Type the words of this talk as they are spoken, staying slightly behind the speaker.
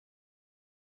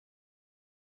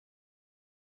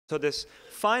So this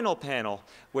final panel,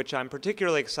 which I'm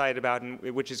particularly excited about and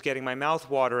which is getting my mouth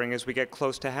watering as we get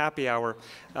close to happy hour,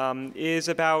 is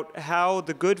about how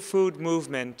the good food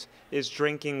movement is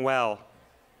drinking well.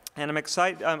 And I'm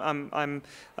excited, I'm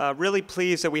really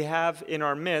pleased that we have in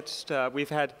our midst, we've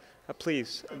had,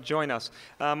 please join us.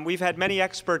 We've had many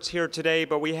experts here today,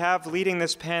 but we have leading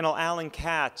this panel Alan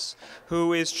Katz,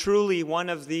 who is truly one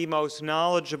of the most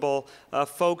knowledgeable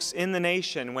folks in the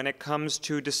nation when it comes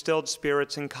to distilled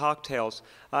spirits and cocktails.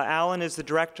 Alan is the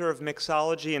Director of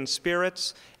Mixology and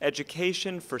Spirits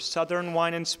Education for Southern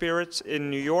Wine and Spirits in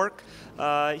New York.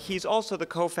 He's also the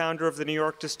co-founder of the New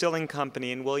York Distilling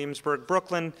Company in Williamsburg,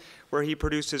 Brooklyn, where he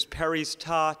produces Perry's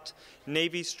Tot,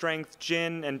 Navy Strength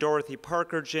Gin and Dorothy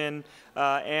Parker Gin,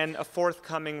 and a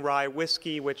forthcoming rye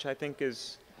whiskey, which I think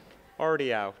is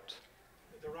already out.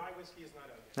 The rye whiskey is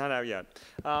not out yet.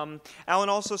 Not out yet. Alan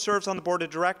also serves on the board of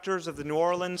directors of the New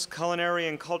Orleans Culinary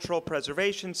and Cultural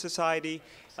Preservation Society,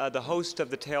 the host of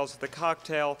the Tales of the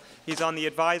Cocktail. He's on the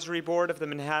advisory board of the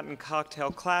Manhattan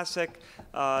Cocktail Classic,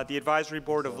 the advisory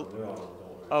board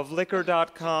of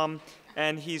Liquor.com,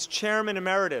 and he's chairman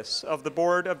emeritus of the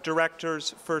board of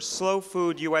directors for Slow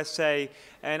Food USA.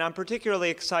 And I'm particularly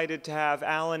excited to have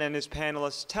Alan and his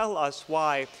panelists tell us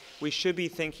why we should be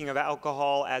thinking of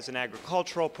alcohol as an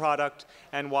agricultural product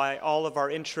and why all of our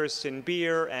interest in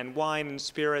beer and wine and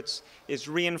spirits is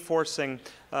reinforcing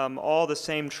all the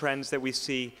same trends that we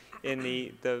see in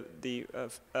the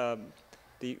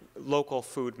local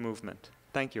food movement.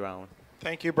 Thank you, Alan.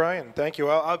 Thank you, Brian. Thank you.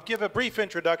 I'll give a brief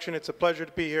introduction. It's a pleasure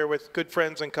to be here with good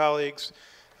friends and colleagues.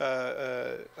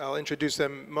 I'll introduce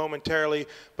them momentarily.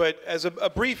 But as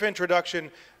a brief introduction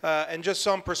and just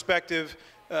some perspective,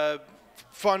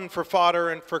 fun for fodder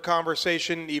and for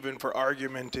conversation, even for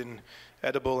argument in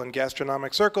edible and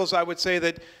gastronomic circles, I would say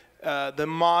that the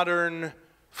modern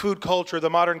food culture, the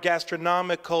modern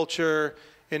gastronomic culture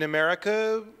in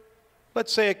America,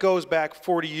 let's say it goes back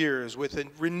 40 years with a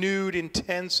renewed,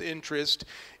 intense interest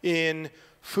in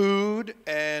food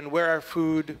and where our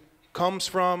food comes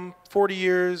from. 40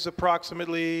 years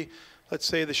approximately, let's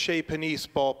say the Chez Panisse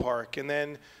ballpark. And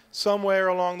then somewhere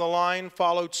along the line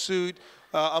followed suit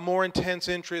a more intense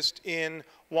interest in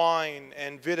wine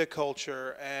and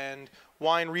viticulture and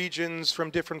wine regions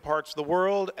from different parts of the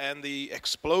world, and the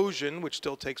explosion, which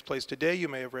still takes place today. You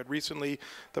may have read recently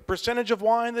the percentage of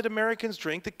wine that Americans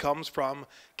drink that comes from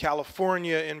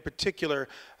California in particular.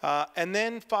 And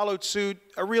then followed suit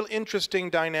a real interesting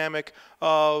dynamic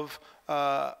of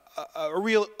a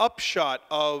real upshot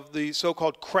of the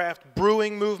so-called craft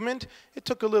brewing movement. It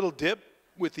took a little dip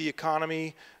with the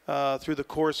economy through the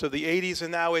course of the 80s,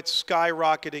 and now it's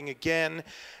skyrocketing again.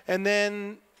 And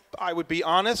then, I would be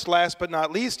honest, last but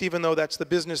not least, even though that's the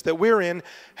business that we're in,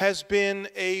 has been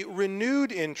a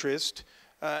renewed interest,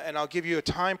 and I'll give you a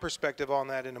time perspective on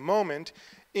that in a moment,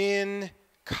 in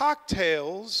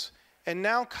cocktails, and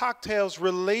now cocktails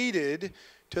related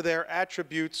to their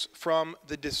attributes from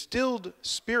the distilled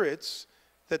spirits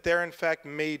that they're in fact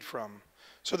made from.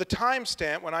 So the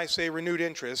timestamp, when I say renewed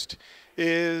interest,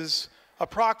 is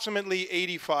approximately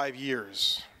 85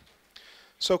 years.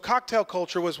 So cocktail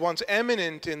culture was once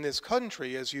eminent in this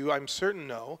country, as you, I'm certain,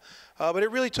 know, but it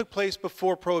really took place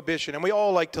before Prohibition. And we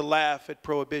all like to laugh at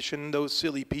Prohibition, those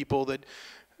silly people that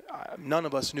none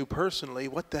of us knew personally.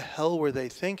 What the hell were they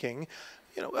thinking?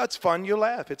 You know, that's fun, you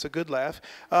laugh, it's a good laugh.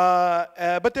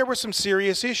 But there were some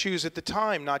serious issues at the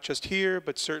time, not just here,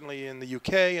 but certainly in the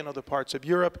UK and other parts of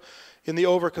Europe, in the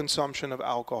overconsumption of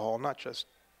alcohol, not just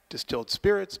distilled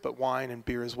spirits, but wine and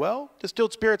beer as well.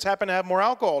 Distilled spirits happen to have more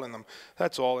alcohol in them.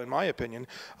 That's all, in my opinion.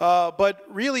 But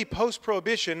really,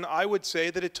 post-Prohibition, I would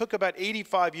say that it took about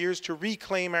 85 years to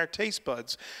reclaim our taste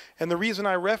buds. And the reason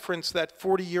I reference that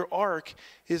 40-year arc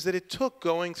is that it took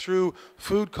going through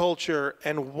food culture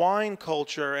and wine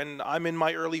culture, and I'm in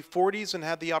my early 40s and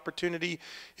had the opportunity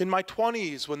in my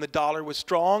 20s when the dollar was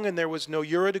strong and there was no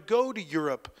euro to go to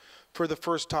Europe for the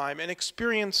first time and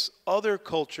experience other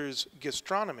cultures'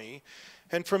 gastronomy.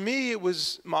 And for me, it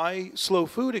was my slow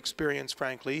food experience,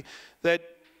 frankly, that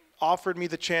offered me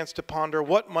the chance to ponder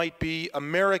what might be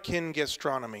American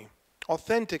gastronomy,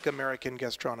 authentic American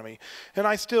gastronomy. And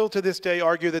I still, to this day,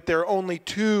 argue that there are only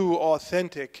two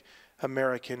authentic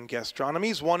American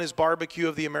gastronomies. One is barbecue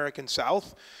of the American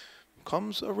South,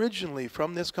 comes originally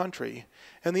from this country,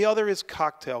 and the other is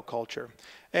cocktail culture.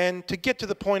 And to get to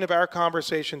the point of our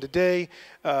conversation today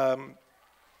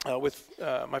with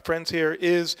my friends here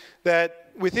is that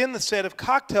within the set of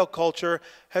cocktail culture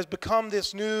has become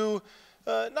this new,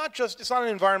 not just, it's not an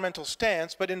environmental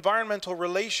stance, but environmental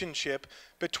relationship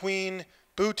between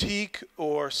boutique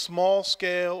or small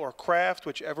scale or craft,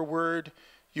 whichever word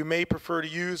you may prefer to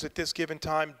use at this given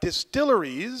time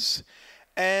distilleries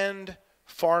and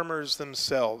farmers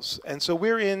themselves. And so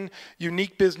we're in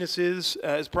unique businesses.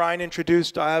 As Brian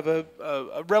introduced, I have a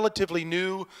relatively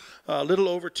new, little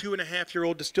over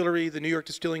 2.5-year-old distillery, the New York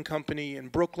Distilling Company in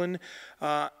Brooklyn.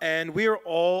 And we are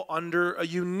all under a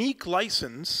unique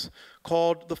license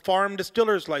called the Farm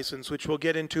Distiller's License, which we'll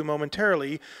get into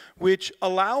momentarily, which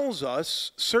allows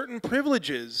us certain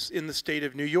privileges in the state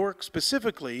of New York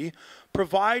specifically,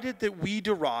 provided that we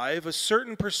derive a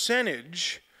certain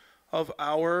percentage of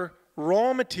our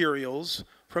raw materials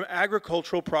from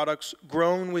agricultural products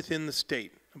grown within the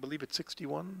state. I believe it's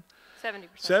 61? 70%.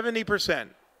 70%.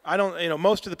 I don't,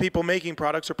 most of the people making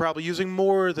products are probably using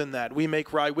more than that. We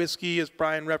make rye whiskey, as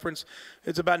Brian referenced.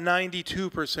 It's about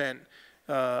 92%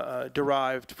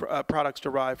 products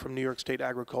derived from New York State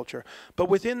agriculture. But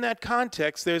within that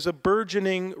context, there's a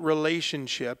burgeoning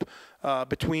relationship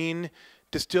between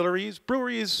distilleries,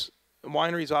 breweries,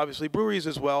 wineries, obviously, breweries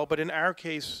as well, but in our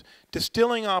case,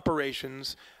 distilling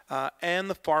operations and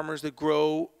the farmers that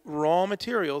grow raw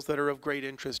materials that are of great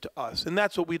interest to us. And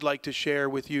that's what we'd like to share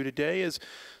with you today, is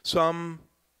some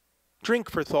drink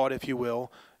for thought, if you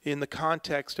will, in the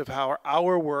context of how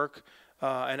our work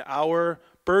and our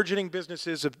burgeoning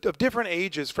businesses of different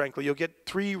ages, frankly. You'll get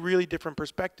 3 really different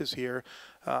perspectives here,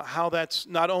 how that's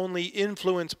not only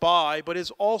influenced by, but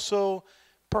is also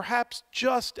perhaps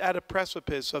just at a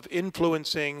precipice of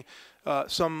influencing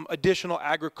some additional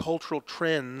agricultural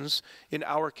trends, in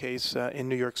our case, in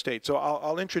New York State. So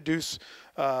I'll introduce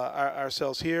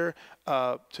ourselves here.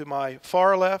 To my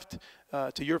far left,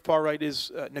 to your far right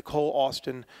is Nicole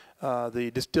Austin,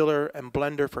 the distiller and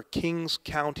blender for Kings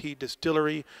County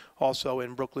Distillery, also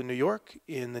in Brooklyn, New York,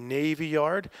 in the Navy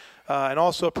Yard, and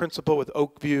also a principal with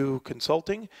Oakview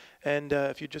Consulting. And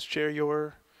if you just share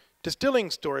your distilling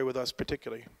story with us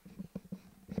particularly.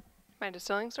 My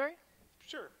distilling story?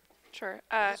 Sure. Sure.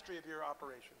 The history of your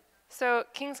operation. So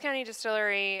Kings County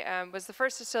Distillery was the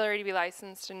first distillery to be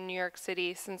licensed in New York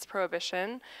City since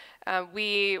Prohibition.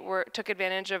 We took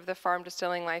advantage of the farm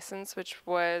distilling license, which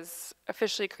was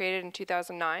officially created in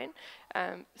 2009.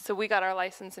 So we got our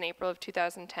license in April of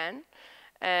 2010.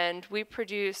 And we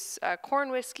produce a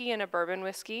corn whiskey and a bourbon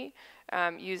whiskey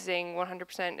using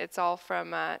 100%, it's all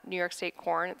from New York State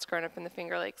corn. It's grown up in the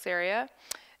Finger Lakes area.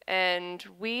 And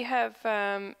we have,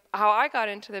 how I got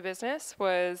into the business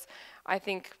was, I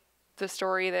think, the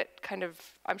story that kind of,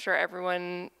 I'm sure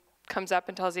everyone comes up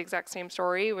and tells the exact same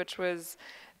story, which was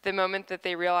the moment that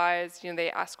they realized,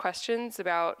 they asked questions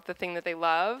about the thing that they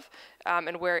love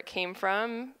and where it came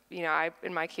from.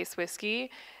 In my case,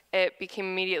 whiskey. It became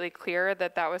immediately clear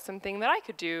that that was something that I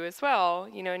could do as well.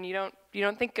 And you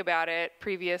don't think about it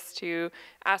previous to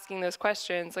asking those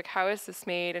questions, like how is this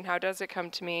made and how does it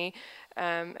come to me?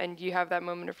 And you have that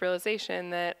moment of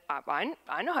realization that I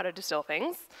know how to distill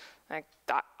things. Like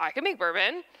I can make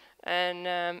bourbon,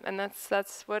 and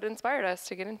that's what inspired us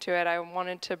to get into it. I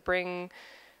wanted to bring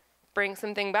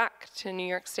something back to New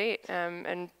York State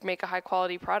and make a high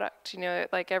quality product.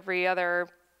 Like every other,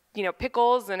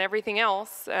 pickles and everything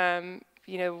else.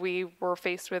 We were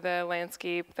faced with a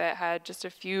landscape that had just a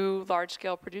few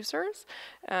large-scale producers,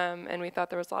 and we thought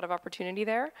there was a lot of opportunity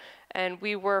there. And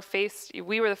we were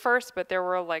the first, but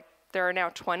there are now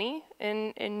 20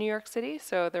 in New York City,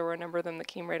 so there were a number of them that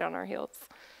came right on our heels.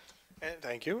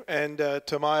 Thank you. And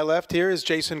to my left here is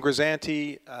Jason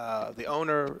Grisanti, the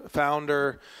owner,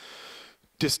 founder,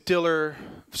 distiller,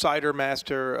 cider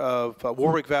master of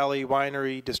Warwick Valley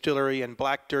Winery, Distillery, and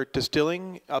Black Dirt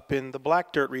Distilling up in the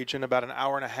Black Dirt region, about an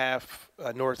hour and a half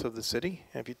north of the city.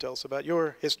 If you tell us about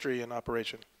your history and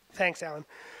operation. Thanks, Alan.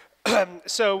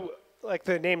 So, like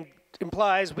the name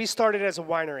implies, we started as a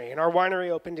winery, and our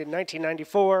winery opened in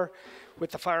 1994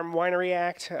 with the Farm Winery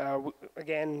Act.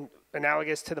 Again,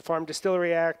 analogous to the Farm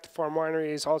Distillery Act, farm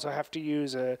wineries also have to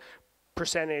use a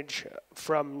percentage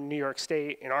from New York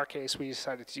State. In our case, we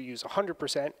decided to use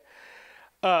 100%.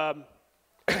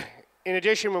 In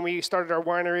addition, when we started our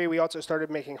winery, we also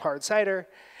started making hard cider,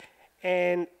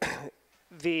 and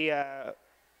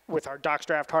with our Doc's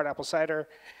Draft hard apple cider.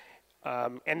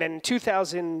 And then in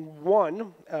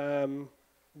 2001,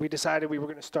 we decided we were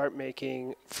going to start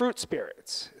making fruit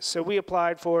spirits. So we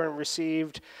applied for and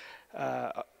received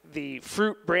the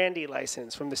fruit brandy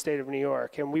license from the state of New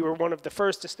York, and we were one of the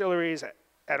first distilleries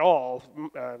at all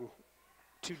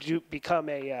to become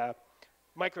a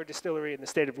micro distillery in the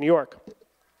state of New York,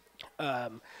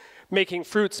 making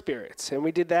fruit spirits. And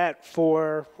we did that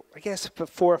for, I guess,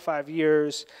 4 or 5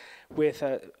 years with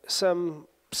some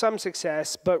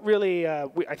success, but really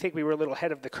I think we were a little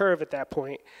ahead of the curve at that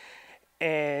point.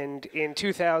 And in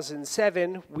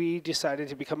 2007, we decided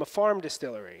to become a farm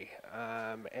distillery.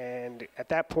 And at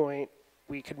that point,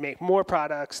 we could make more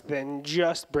products than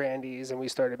just brandies, and we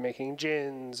started making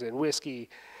gins and whiskey.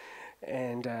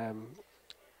 And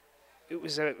it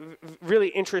was a really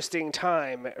interesting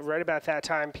time. Right about that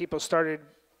time, people started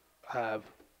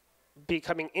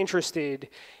becoming interested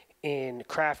in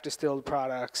craft distilled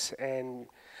products, and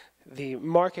the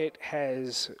market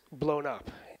has blown up.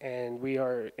 And we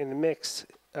are in the mix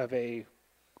of a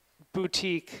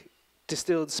boutique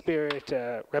distilled spirit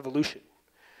revolution,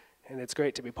 and it's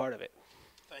great to be part of it.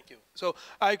 Thank you. So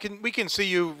we can see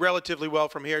you relatively well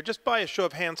from here. Just by a show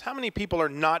of hands, how many people are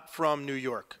not from New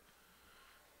York?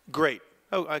 Great.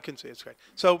 Oh, I can see it's great.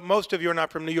 So most of you are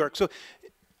not from New York. So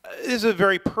this is a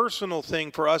very personal thing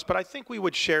for us, but I think we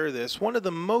would share this. One of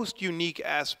the most unique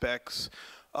aspects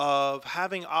of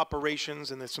having operations,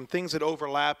 and there's some things that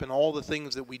overlap in all the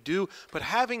things that we do, but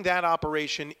having that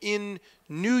operation in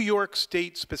New York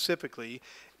State specifically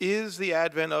is the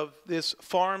advent of this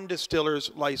farm distiller's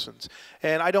license.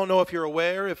 And I don't know if you're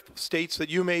aware if states that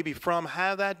you may be from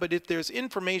have that, but if there's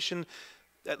information,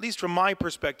 at least from my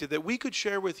perspective, that we could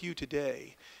share with you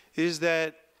today, is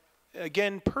that,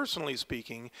 again, personally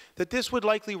speaking, that this would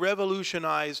likely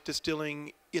revolutionize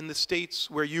distilling in the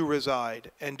states where you reside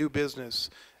and do business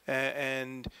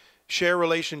and share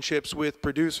relationships with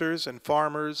producers and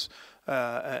farmers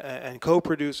and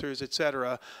co-producers, et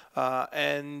cetera.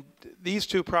 And these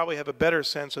two probably have a better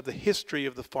sense of the history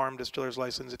of the farm distiller's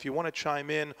license. If you want to chime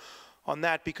in on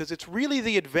that, because it's really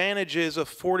the advantages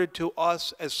afforded to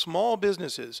us as small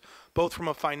businesses, both from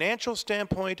a financial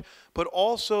standpoint, but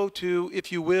also to,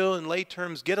 if you will, in lay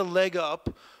terms, get a leg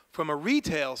up from a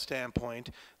retail standpoint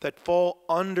that fall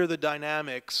under the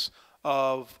dynamics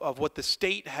of what the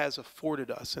state has afforded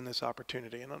us in this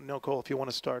opportunity. And Nicole, if you want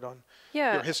to start on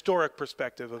your historic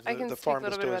perspective of the farm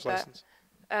distiller's license.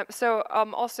 So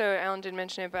also, Alan did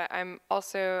mention it, but I'm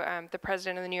also the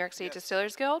president of the New York State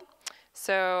Distillers Guild.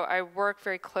 So I work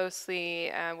very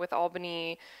closely with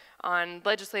Albany on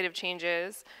legislative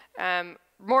changes.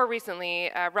 More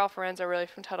recently, Ralph Lorenzo, really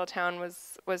from Tuttletown,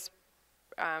 was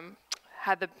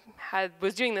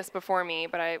doing this before me,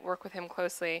 but I work with him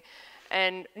closely.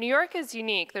 And New York is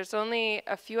unique. There's only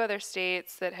a few other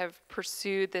states that have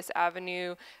pursued this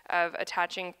avenue of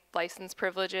attaching license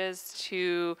privileges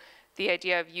to the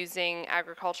idea of using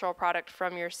agricultural product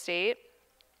from your state.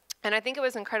 And I think it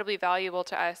was incredibly valuable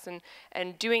to us,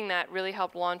 and doing that really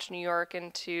helped launch New York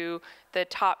into the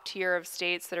top tier of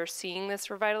states that are seeing this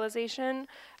revitalization.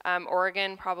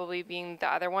 Oregon probably being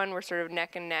the other one. We're sort of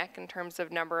neck and neck in terms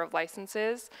of number of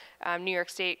licenses. New York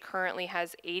State currently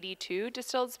has 82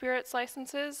 distilled spirits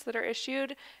licenses that are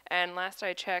issued, and last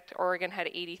I checked, Oregon had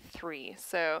 83.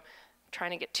 So trying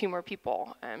to get 2 more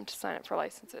people to sign up for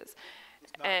licenses.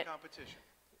 It's not a competition.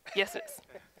 Yes, it is.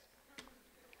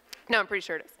 No, I'm pretty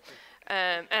sure it is.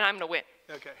 And I'm going to win.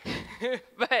 Okay.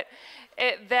 But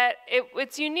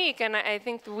it's unique, and I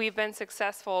think that we've been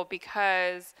successful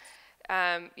because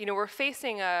we're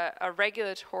facing a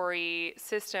regulatory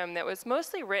system that was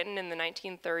mostly written in the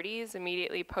 1930s,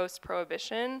 immediately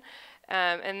post-Prohibition.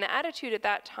 And the attitude at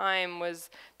that time was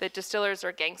that distillers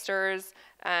are gangsters,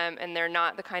 and they're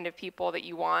not the kind of people that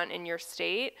you want in your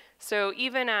state. So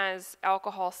even as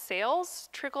alcohol sales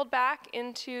trickled back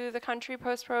into the country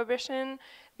post-Prohibition,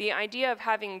 the idea of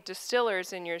having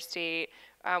distillers in your state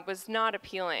was not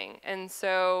appealing. And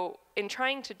so in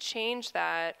trying to change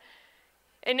that,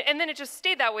 and then it just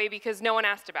stayed that way because no one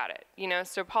asked about it,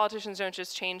 so politicians don't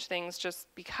just change things just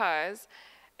because.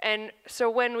 And so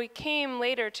when we came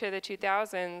later to the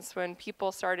 2000s, when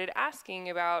people started asking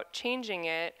about changing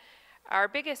it, our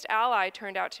biggest ally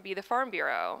turned out to be the Farm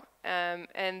Bureau.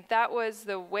 And that was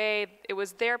the way, it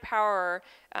was their power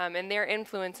and their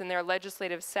influence and their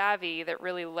legislative savvy that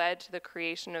really led to the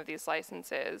creation of these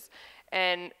licenses.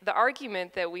 And the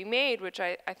argument that we made, which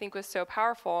I think was so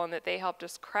powerful and that they helped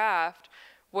us craft,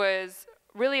 was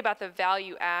really about the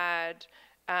value add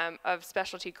of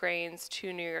specialty grains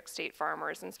to New York State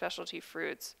farmers and specialty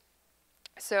fruits.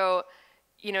 So,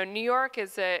 New York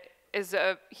is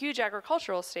a huge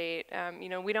agricultural state.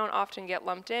 We don't often get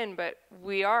lumped in, but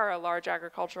we are a large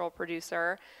agricultural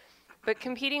producer. But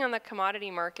competing on the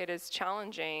commodity market is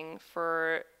challenging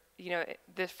for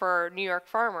for New York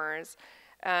farmers.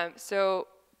 So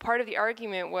part of the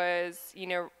argument was,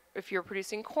 if you're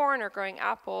producing corn or growing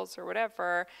apples or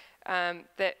whatever,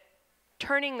 that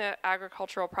turning the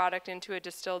agricultural product into a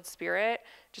distilled spirit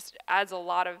just adds a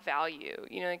lot of value.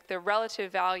 Like the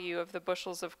relative value of the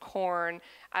bushels of corn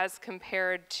as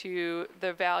compared to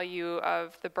the value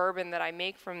of the bourbon that I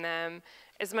make from them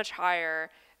is much higher.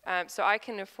 So I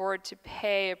can afford to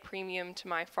pay a premium to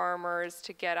my farmers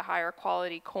to get a higher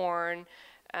quality corn.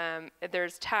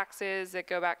 There's taxes that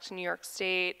go back to New York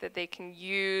State that they can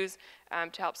use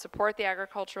to help support the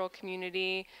agricultural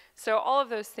community. So all of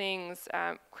those things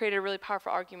created a really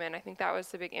powerful argument. I think that was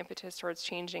the big impetus towards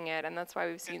changing it, and that's why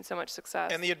we've seen so much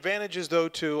success. And the advantages, though,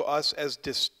 to us as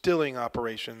distilling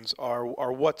operations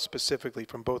are what specifically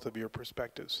from both of your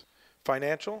perspectives?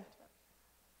 Financial?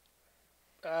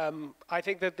 I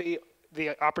think that the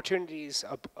opportunities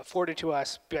afforded to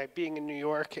us by being in New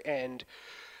York and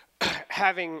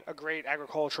having a great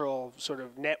agricultural sort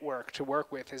of network to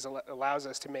work with allows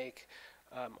us to make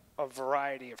a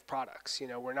variety of products. You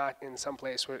know, we're not in some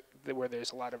place where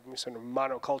there's a lot of sort of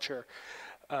monoculture.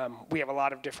 We have a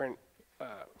lot of different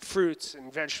fruits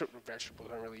and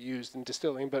vegetables aren't really used in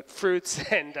distilling, but fruits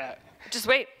and just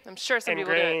wait, I'm sure some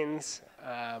people grains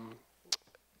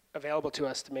available to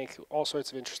us to make all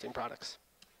sorts of interesting products.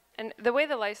 And the way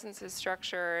the license is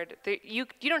structured, you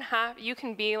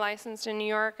can be licensed in New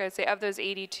York. I'd say of those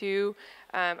 82,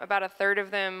 about a third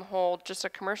of them hold just a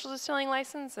commercial distilling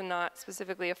license and not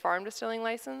specifically a farm distilling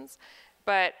license.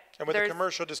 And with a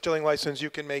commercial distilling license, you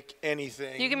can make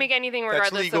anything. You can make anything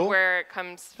regardless of where it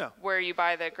comes, where you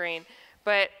buy the grain.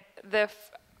 But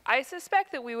I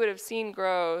suspect that we would have seen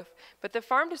growth, but the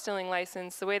farm distilling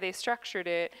license, the way they structured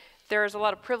it, there's a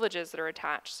lot of privileges that are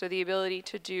attached. So the ability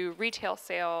to do retail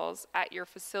sales at your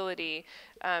facility,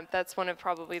 that's one of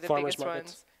probably the biggest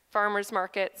ones. Farmers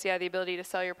markets, yeah, the ability to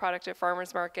sell your product at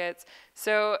farmers markets.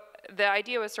 So the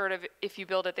idea was sort of, if you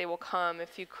build it, they will come.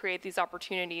 If you create these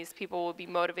opportunities, people will be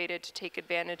motivated to take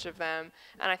advantage of them.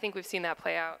 And I think we've seen that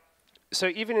play out. So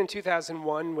even in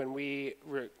 2001, when we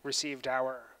received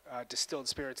our distilled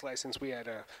spirits license, we had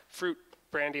a fruit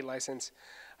brandy license.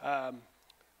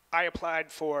 I applied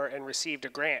for and received a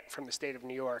grant from the state of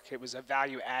New York. It was a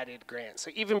value-added grant. So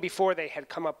even before they had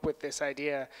come up with this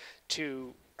idea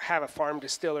to have a farm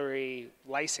distillery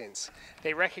license,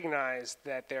 they recognized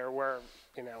that there were,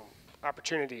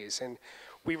 opportunities. And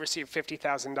we received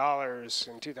 $50,000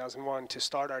 in 2001 to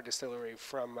start our distillery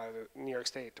from the New York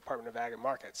State Department of Ag and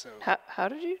Markets. So how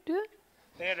did you do that?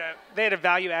 They had a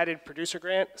value-added producer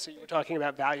grant. So you were talking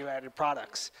about value-added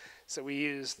products. So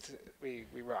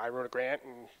I wrote a grant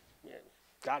and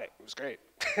got it. It was great.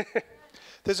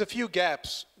 There's a few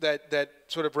gaps that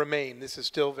sort of remain. This is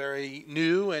still very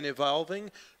new and evolving.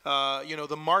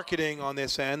 The marketing on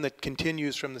this end that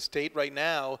continues from the state right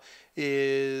now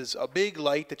is a big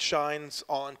light that shines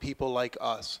on people like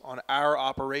us, on our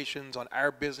operations, on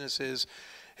our businesses,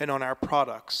 and on our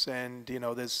products. And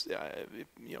there's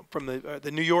from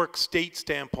the New York State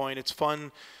standpoint, it's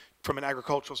fun from an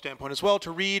agricultural standpoint as well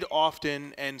to read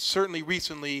often, and certainly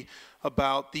recently,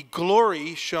 about the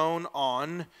glory shown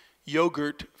on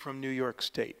yogurt from New York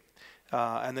State.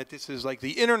 And that this is like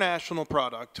the international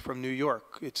product from New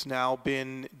York. It's now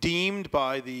been deemed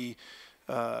by the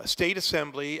State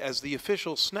Assembly as the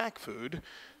official snack food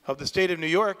of the state of New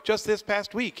York just this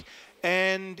past week.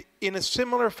 And in a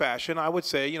similar fashion, I would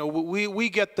say, we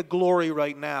get the glory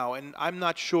right now, and I'm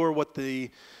not sure what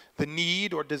the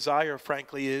need or desire,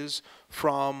 frankly, is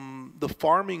from the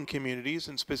farming communities,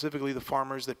 and specifically the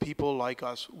farmers that people like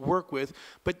us work with.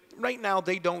 But right now,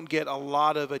 they don't get a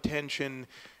lot of attention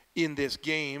in this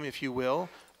game, if you will.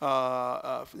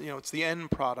 It's the end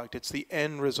product, it's the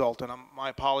end result. And my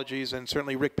apologies, and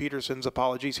certainly Rick Peterson's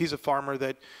apologies. He's a farmer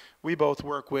that we both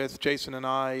work with, Jason and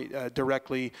I,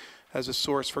 directly as a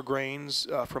source for grains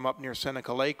from up near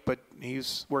Seneca Lake, but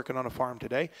he's working on a farm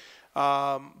today.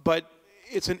 But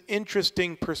it's an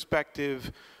interesting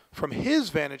perspective from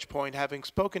his vantage point, having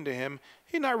spoken to him.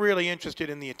 He's not really interested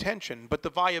in the attention, but the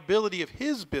viability of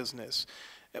his business,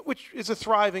 which is a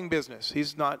thriving business.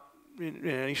 He's not in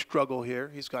any struggle here.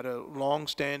 He's got a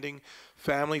long-standing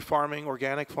family farming,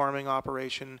 organic farming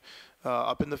operation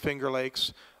up in the Finger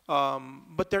Lakes.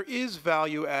 But there is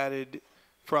value added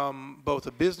from both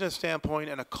a business standpoint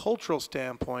and a cultural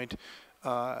standpoint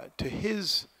to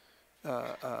his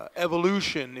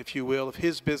evolution, if you will, of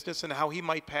his business and how he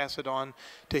might pass it on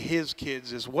to his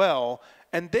kids as well,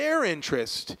 and their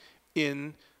interest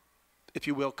in, if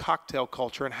you will, cocktail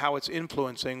culture and how it's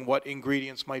influencing what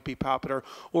ingredients might be popular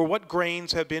or what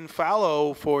grains have been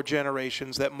fallow for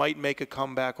generations that might make a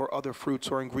comeback, or other fruits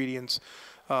or ingredients,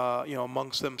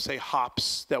 amongst them, say,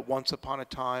 hops that once upon a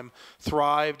time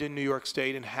thrived in New York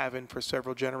State and haven't for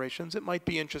several generations. It might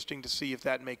be interesting to see if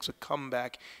that makes a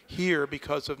comeback here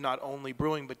because of not only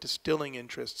brewing but distilling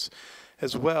interests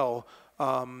as well.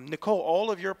 Nicole,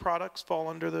 all of your products fall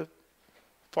under the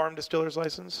farm distiller's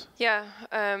license? Yeah,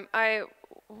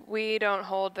 We don't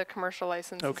hold the commercial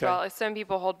license Okay. as well. Some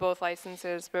people hold both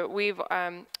licenses, but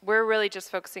we're really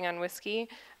just focusing on whiskey,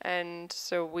 and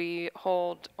so we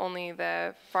hold only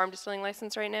the farm distilling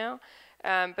license right now.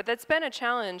 But that's been a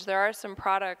challenge. There are some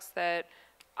products that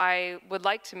I would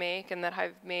like to make and that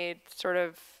I've made sort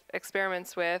of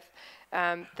experiments with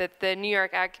that the New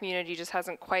York ag community just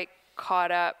hasn't quite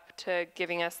caught up to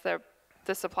giving us the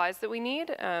supplies that we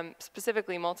need,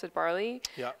 specifically malted barley.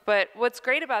 Yeah. But what's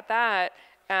great about that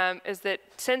is that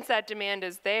since that demand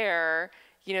is there,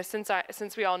 you know,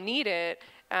 since we all need it,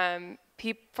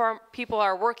 people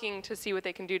are working to see what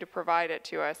they can do to provide it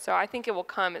to us. So I think it will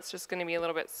come. It's just going to be a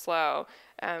little bit slow.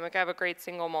 Like I have a great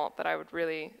single malt that I'd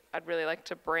really like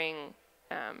to bring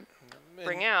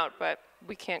out, but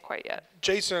we can't quite yet.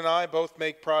 Jason and I both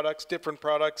make products, different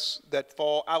products that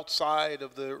fall outside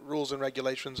of the rules and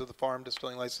regulations of the farm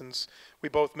distilling license. We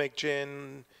both make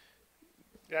gin.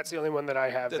 That's the only one that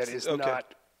I have that is okay.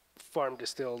 not farm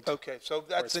distilled. Okay, so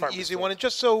that's an easy distilled. one. And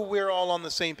just so we're all on the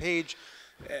same page,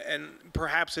 and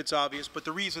perhaps it's obvious, but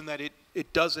the reason that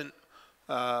it doesn't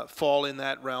fall in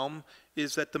that realm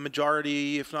is that the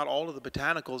majority, if not all of the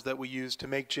botanicals that we use to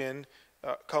make gin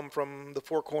come from the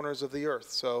four corners of the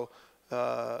earth. So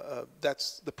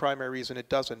that's the primary reason it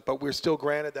doesn't. But we're still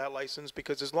granted that license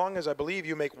because as long as I believe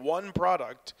you make one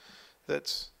product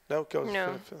that's, no.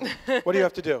 What do you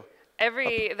have to do?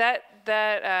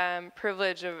 That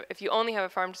privilege of, if you only have a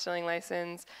farm distilling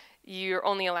license, you're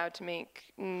only allowed to make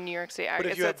New York State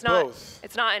aggregate. But if you have both.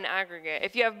 It's not an aggregate.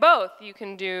 If you have both, you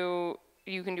can do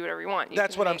whatever you want.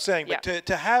 That's what I'm saying. Yeah. But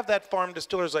to have that farm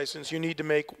distiller's license, you need to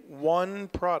make one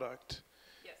product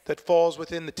that falls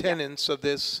within the tenets of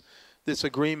this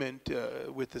agreement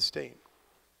with the state.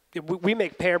 We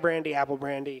make pear brandy, apple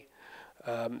brandy.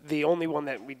 The only one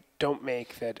that we don't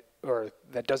make that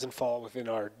doesn't fall within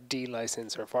our D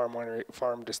license or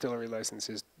farm distillery license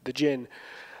is the gin.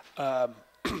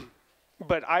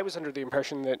 But I was under the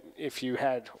impression that if you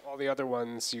had all the other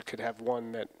ones, you could have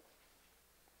one that.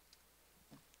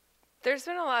 There's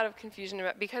been a lot of confusion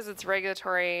about, because it's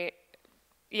regulatory,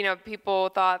 you know, people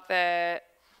thought that,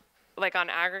 like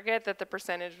on aggregate, that the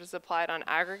percentage was applied on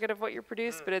aggregate of what you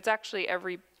produce, but it's actually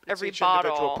every each bottle.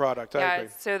 Individual product. I agree.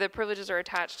 So the privileges are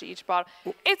attached to each bottle.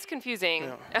 It's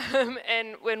confusing,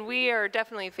 and when we are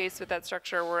definitely faced with that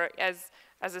structure, we're as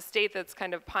a state that's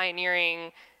kind of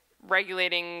pioneering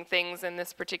regulating things in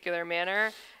this particular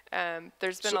manner.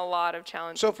 There's been a lot of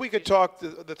challenges. So if we could talk,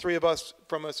 the three of us,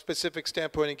 from a specific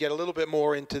standpoint and get a little bit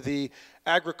more into the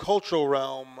agricultural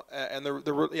realm and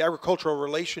the agricultural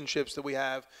relationships that we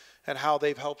have and how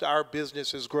they've helped our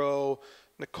businesses grow.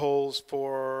 Nicole's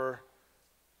for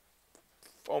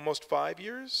almost 5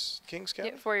 years, Kings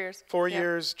County? Yeah, 4 years. 4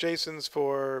 years. Jason's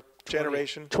for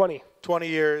generation. 20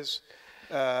 years.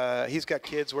 He's got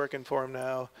kids working for him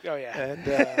now. Oh, yeah.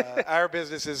 And our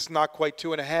business is not quite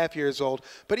 2.5 years old.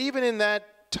 But even in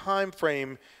that time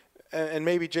frame, and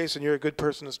maybe, Jason, you're a good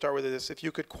person to start with this, if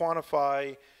you could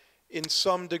quantify in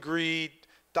some degree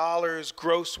dollars,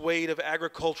 gross weight of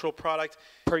agricultural product.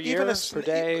 Per year, per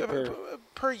day?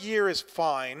 Per year is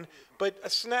fine. But a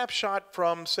snapshot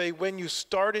from, say, when you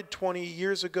started 20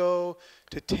 years ago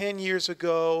to 10 years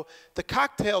ago, the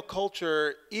cocktail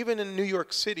culture, even in New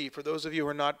York City, for those of you who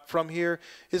are not from here,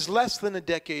 is less than a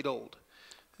decade old.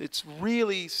 It's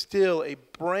really still a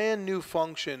brand new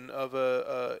function of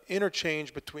a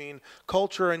interchange between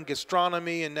culture and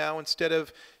gastronomy, and now instead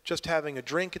of just having a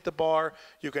drink at the bar,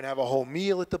 you can have a whole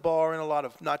meal at the bar in a lot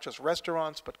of not just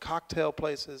restaurants, but cocktail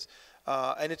places.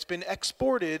 And it's been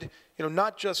exported, you know,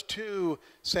 not just to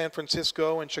San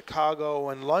Francisco and Chicago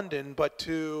and London, but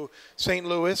to St.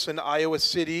 Louis and Iowa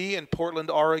City and Portland,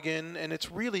 Oregon, and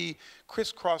it's really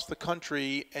crisscrossed the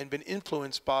country and been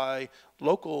influenced by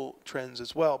local trends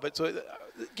as well. But so,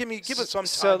 give us some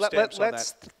timestamps on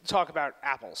let's talk about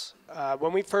apples.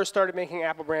 When we first started making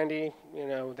apple brandy, you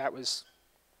know, that was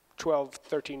 12,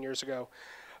 13 years ago.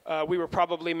 We were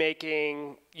probably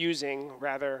using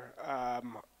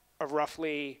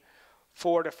roughly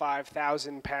 4,000 to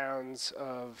 5,000 pounds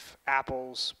of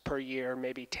apples per year,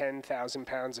 maybe 10,000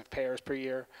 pounds of pears per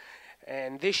year.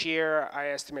 And this year, I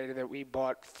estimated that we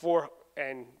bought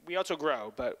and we also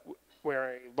grow, but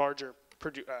we're a larger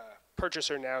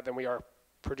purchaser now than we are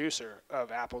producer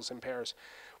of apples and pears.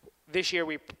 This year,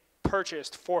 we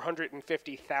purchased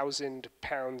 450,000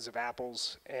 pounds of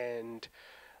apples and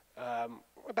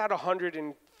about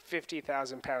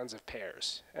 150,000 pounds of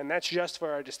pears, and that's just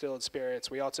for our distilled spirits.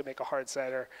 We also make a hard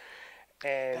cider,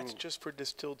 and that's just for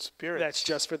distilled spirits. That's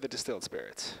just for the distilled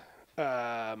spirits.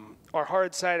 Our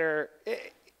hard cider,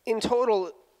 in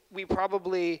total, we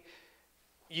probably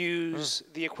use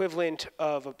the equivalent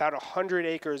of about 100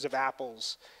 acres of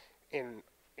apples in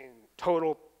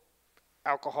total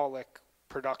alcoholic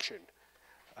production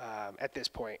at this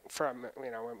point. From,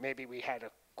 maybe we had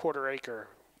a quarter acre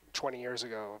 20 years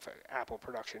ago of apple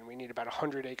production. We need about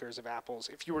 100 acres of apples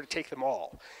if you were to take them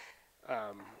all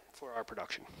for our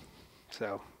production.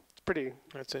 So it's pretty.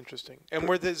 That's interesting. And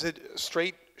is it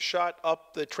straight shot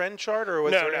up the trend chart, or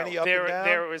was there any up and down?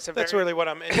 There was a That's really what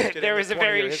I'm interested in. There was a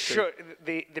very short.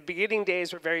 The beginning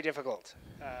days were very difficult.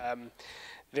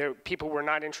 People were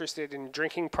not interested in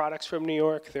drinking products from New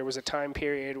York. There was a time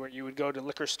period where you would go to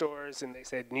liquor stores and they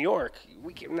said, New York,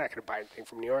 we're not going to buy anything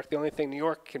from New York. The only thing New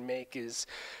York can make is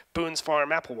Boone's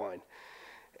Farm apple wine,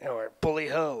 or Bully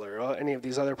Hill, or any of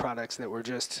these other products that were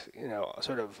just,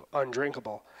 sort of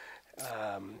undrinkable.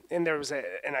 And there was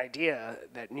an idea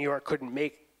that New York couldn't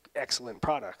make excellent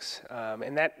products.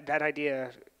 And that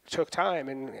idea took time,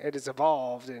 and it has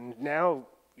evolved. And now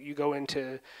you go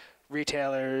into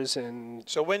retailers and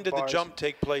So when did bars. the jump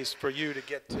take place for you to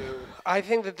get to? I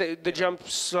think that the jump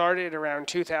started around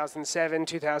 2007,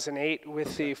 2008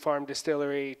 with the farm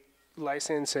distillery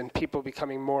license and people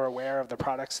becoming more aware of the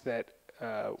products that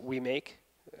we make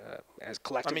as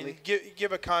collectively. I mean,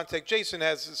 give a context. Jason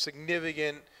has a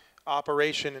significant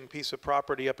operation and piece of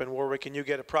property up in Warwick, and you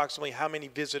get approximately how many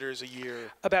visitors a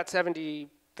year? About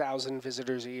 70,000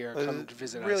 visitors a year come to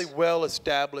visit really us.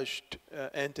 well-established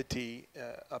entity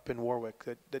up in Warwick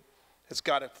that has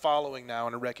got a following now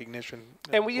and a recognition.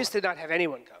 And we used to not have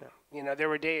anyone come. There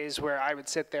were days where I would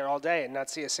sit there all day and not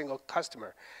see a single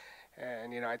customer.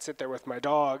 And, I'd sit there with my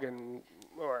dog and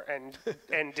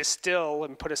distill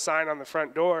and put a sign on the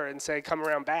front door and say, come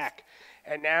around back.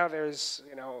 And now there's,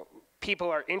 people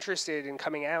are interested in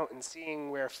coming out and seeing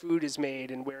where food is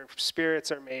made and where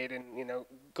spirits are made and,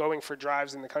 going for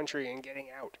drives in the country and getting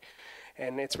out.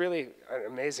 And it's really an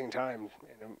amazing time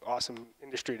and an awesome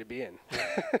industry to be in.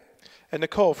 And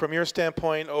Nicole, from your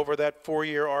standpoint over that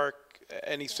 4-year arc,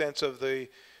 any sense of the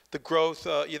growth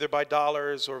either by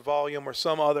dollars or volume or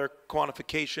some other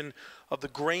quantification of the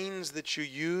grains that you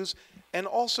use? And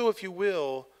also, if you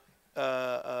will,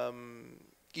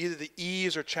 either the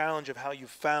ease or challenge of how you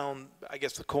found, I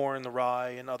guess, the corn, the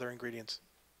rye, and other ingredients.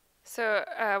 So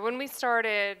when we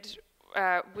started,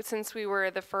 since we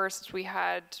were the first, we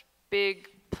had big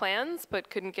plans but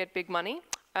couldn't get big money.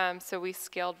 So we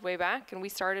scaled way back, and we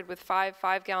started with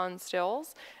 5-gallon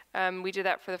stills. We did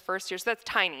that for the first year. So that's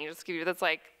tiny. That's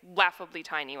like laughably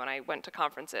tiny when I went to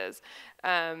conferences.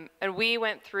 And we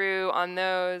went through on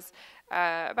those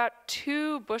about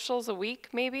 2 bushels a week,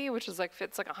 maybe, which is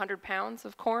fits 100 pounds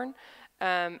of corn.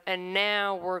 And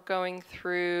now we're going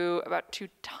through about 2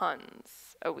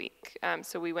 tons a week.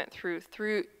 So we went through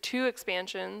 2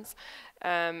 expansions,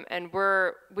 and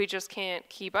we just can't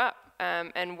keep up.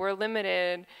 And we're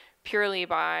limited purely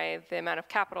by the amount of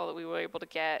capital that we were able to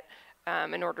get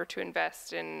in order to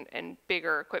invest in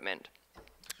bigger equipment.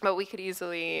 But we could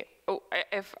easily,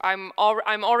 if I'm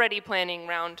already planning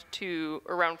round 2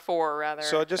 or round 4 rather.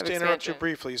 So just to interrupt you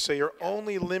briefly, so you're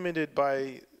only limited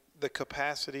by the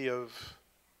capacity of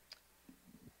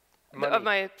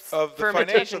my of the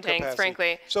fermentation tanks, capacity.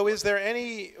 frankly. So is there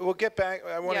any, we'll get back,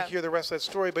 I want to hear the rest of that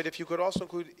story, but if you could also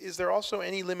include, is there also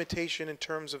any limitation in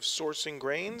terms of sourcing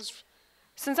grains?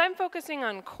 Since I'm focusing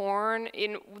on corn,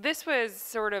 this was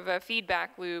sort of a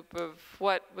feedback loop of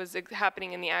what was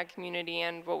happening in the ag community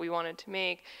and what we wanted to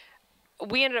make.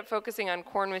 We ended up focusing on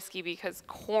corn whiskey because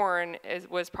corn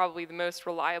was probably the most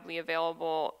reliably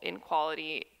available in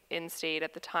quality in state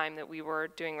at the time that we were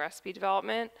doing recipe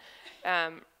development.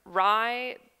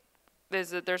 Rye,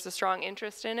 there's a strong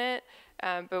interest in it,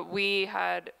 but we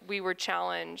were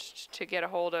challenged to get a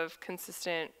hold of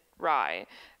consistent rye.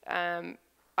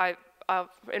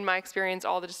 In my experience,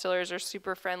 all the distillers are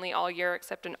super friendly all year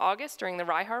except in August during the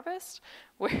rye harvest,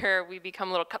 where we become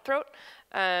a little cutthroat.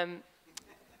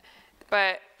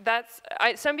 But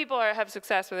some people have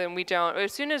success with it and we don't.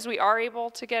 As soon as we are able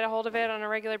to get a hold of it on a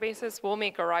regular basis, we'll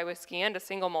make a rye whiskey and a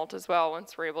single malt as well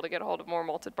once we're able to get a hold of more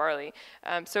malted barley.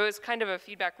 So it's kind of a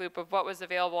feedback loop of what was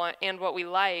available and what we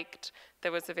liked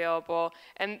that was available.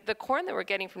 And the corn that we're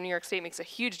getting from New York State makes a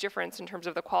huge difference in terms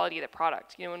of the quality of the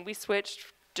product. When we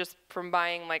switched just from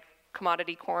buying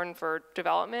commodity corn for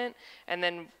development, and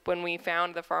then when we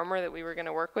found the farmer that we were going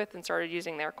to work with and started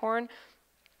using their corn,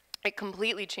 it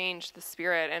completely changed the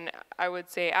spirit, and I would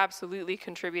say absolutely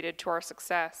contributed to our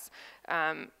success,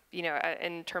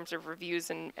 in terms of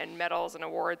reviews and medals and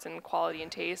awards and quality and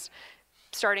taste.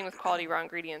 Starting with quality raw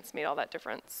ingredients made all that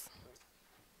difference.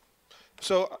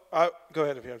 So go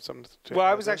ahead if you have something to Well,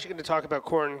 I was actually going to talk about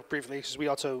corn briefly because we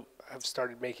also have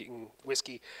started making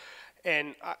whiskey.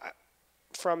 And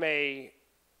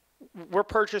we're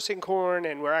purchasing corn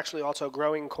and we're actually also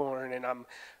growing corn, and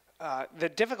the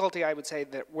difficulty I would say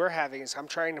that we're having is I'm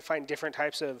trying to find different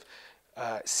types of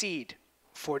seed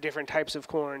for different types of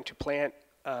corn to plant,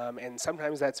 and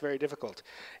sometimes that's very difficult.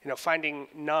 Finding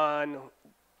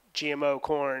non-GMO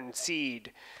corn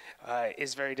seed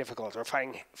is very difficult, or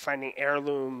finding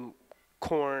heirloom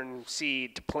corn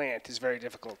seed to plant is very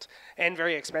difficult and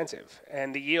very expensive,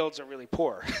 and the yields are really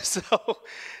poor. so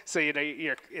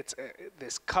it's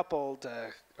this coupled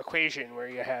equation where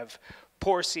you have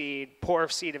poor seed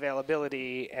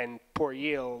availability, and poor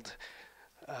yield.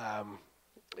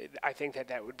 I think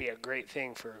that would be a great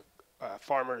thing for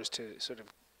farmers to sort of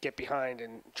get behind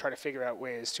and try to figure out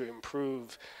ways to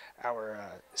improve our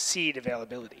seed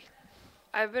availability.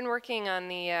 I've been working on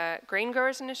the Grain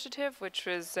Growers Initiative, which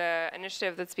was an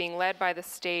initiative that's being led by the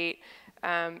state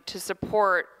to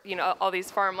support, all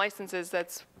these farm licenses.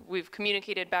 We've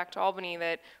communicated back to Albany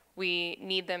that we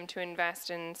need them to invest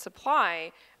in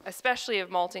supply, especially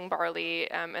of malting barley,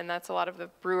 and that's a lot of the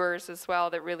brewers as well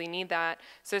that really need that.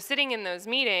 So sitting in those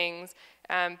meetings,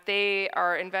 they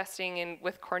are investing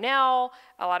with Cornell.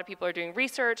 A lot of people are doing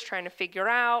research, trying to figure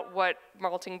out what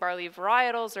malting barley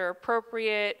varietals are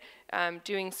appropriate,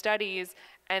 doing studies,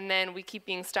 and then we keep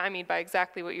being stymied by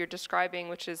exactly what you're describing,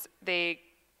 which is they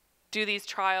do these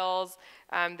trials.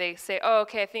 They say, oh,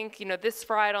 okay, I think this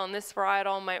varietal and this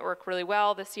varietal might work really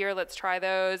well this year. Let's try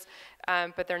those.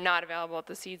 But they're not available at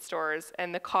the seed stores.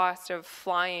 And the cost of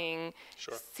flying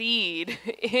seed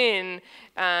in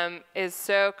is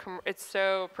so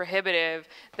prohibitive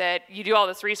that you do all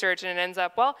this research and it ends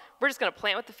up, well, we're just going to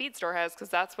plant what the feed store has because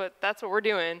that's what we're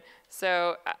doing.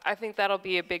 So I think that'll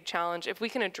be a big challenge. If we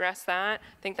can address that,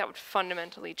 I think that would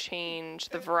fundamentally change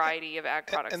the variety of ag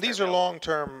products. And these are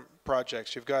long-term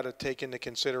projects. You've got to take into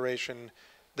consideration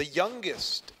the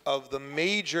youngest of the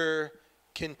major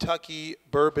Kentucky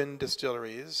bourbon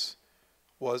distilleries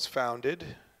was founded.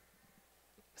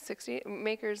 60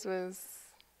 Makers was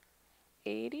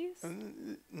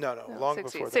 80s? No, long 60s,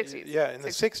 before that. 60s. Yeah, in the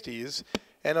 60s.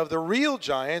 And of the real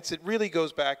giants, it really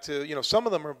goes back to, some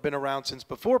of them have been around since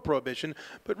before Prohibition,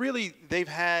 but really they've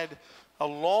had a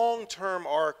long-term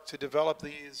arc to develop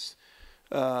these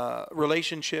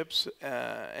relationships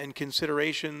and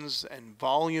considerations and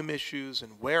volume issues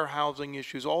and warehousing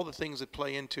issues, all the things that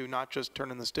play into not just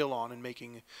turning the still on and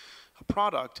making a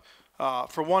product.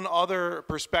 For one other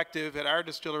perspective, at our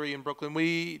distillery in Brooklyn,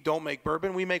 we don't make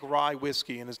bourbon, we make rye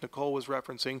whiskey. And as Nicole was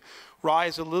referencing, rye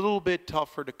is a little bit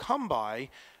tougher to come by.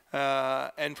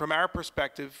 And from our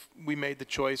perspective, we made the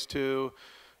choice to,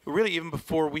 really even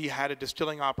before we had a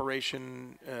distilling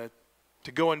operation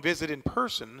to go and visit in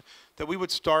person, that we would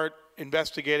start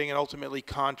investigating and ultimately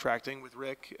contracting with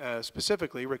Rick,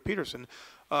 specifically Rick Peterson,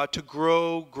 to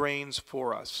grow grains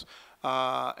for us.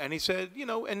 And he said,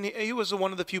 and he was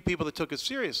one of the few people that took it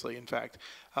seriously, in fact.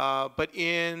 But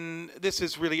this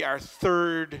is really our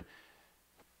third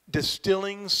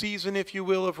distilling season, if you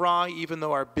will, of rye, even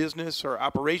though our business, our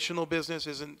operational business,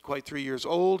 isn't quite 3 years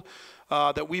old,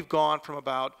 that we've gone from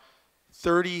about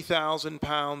 30,000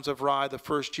 pounds of rye the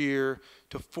first year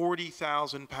to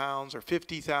 40,000 pounds or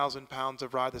 50,000 pounds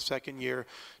of rye the second year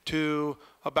to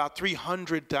about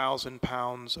 300,000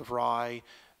 pounds of rye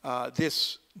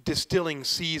this distilling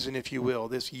season, if you will,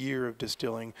 this year of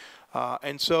distilling.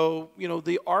 And so,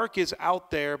 the arc is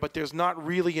out there, but there's not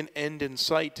really an end in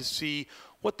sight to see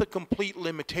what the complete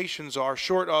limitations are,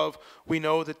 short of we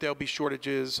know that there'll be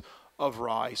shortages of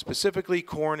rye. Specifically,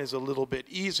 corn is a little bit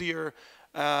easier.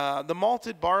 The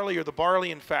malted barley, or the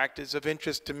barley, in fact, is of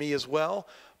interest to me as well,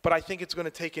 but I think it's going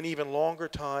to take an even longer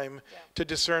time to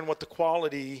discern what the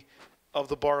quality of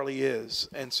the barley is.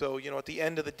 And so, at the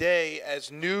end of the day,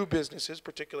 as new businesses,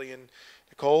 particularly in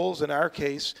Nicole's, in our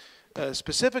case,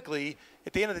 specifically,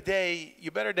 at the end of the day,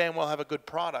 you better damn well have a good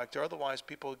product, or otherwise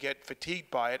people get fatigued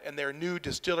by it. And there are new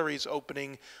distilleries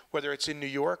opening, whether it's in New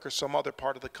York or some other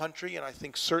part of the country, and I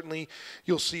think certainly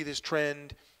you'll see this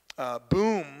trend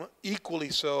boom equally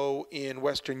so in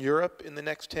Western Europe in the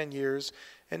next 10 years,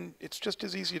 and it's just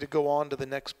as easy to go on to the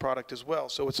next product as well.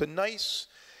 So it's a nice,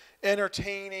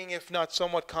 entertaining, if not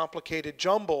somewhat complicated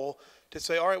jumble to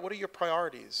say, all right, what are your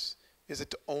priorities? Is it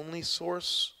to only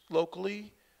source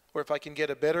locally, or if I can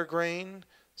get a better grain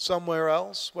somewhere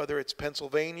else, whether it's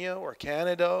Pennsylvania or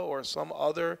Canada or some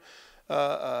other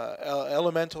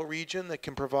elemental region that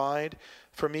can provide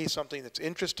for me something that's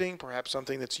interesting, perhaps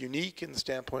something that's unique in the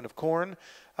standpoint of corn.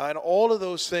 And all of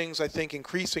those things, I think,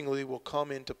 increasingly will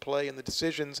come into play in the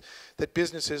decisions that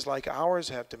businesses like ours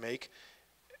have to make,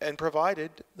 and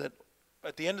provided that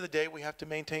at the end of the day we have to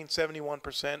maintain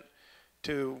 71%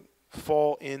 to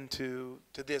fall into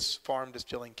this farm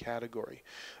distilling category.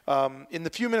 In the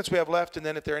few minutes we have left, and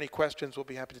then if there are any questions, we'll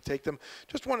be happy to take them.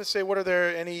 Just want to say, what are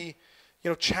there any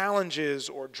challenges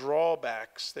or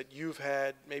drawbacks that you've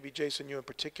had, maybe Jason, you in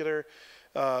particular,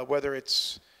 whether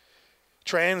it's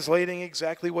translating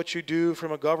exactly what you do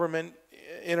from a government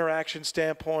interaction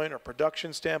standpoint or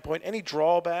production standpoint, any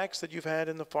drawbacks that you've had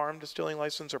in the farm distilling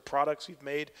license or products you've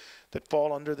made that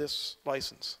fall under this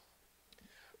license?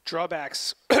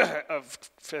 Drawbacks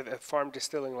for the farm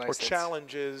distilling license. Or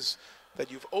challenges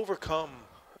that you've overcome.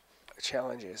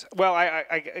 Challenges. Well,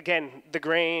 I again, the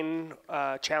grain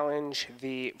challenge.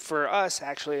 For us,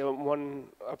 actually,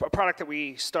 a product that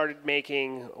we started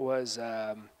making was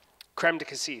creme de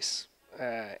cassis.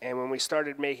 And when we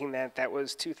started making that, that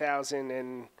was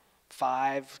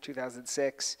 2005,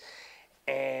 2006.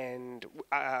 And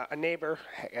a neighbor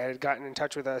had gotten in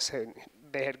touch with us.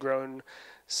 They had grown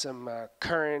some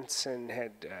currants and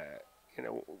had,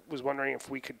 was wondering if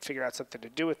we could figure out something to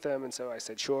do with them. And so I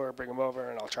said, sure, bring them over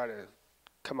and I'll try to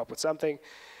come up with something.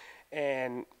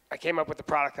 And I came up with a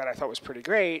product that I thought was pretty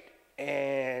great.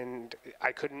 And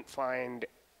I couldn't find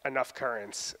enough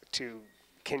currants to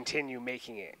continue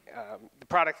making it.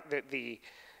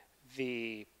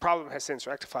 The problem has since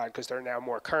rectified because there are now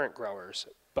more currant growers.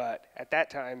 But at that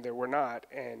time there were not,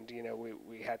 and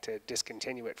we had to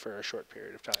discontinue it for a short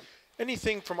period of time.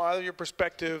 Anything from either your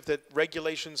perspective that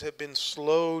regulations have been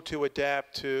slow to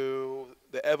adapt to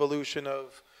the evolution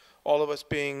of all of us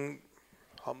being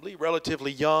humbly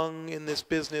relatively young in this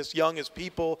business, young as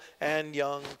people and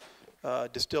young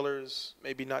distillers,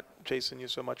 maybe not, Jason, you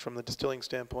so much from the distilling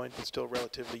standpoint, but still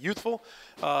relatively youthful.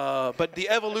 But the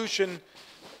evolution,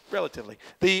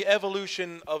 the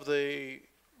evolution of the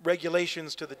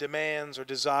regulations to the demands or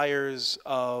desires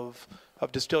of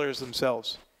distillers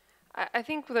themselves. I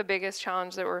think the biggest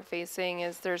challenge that we're facing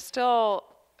is there's still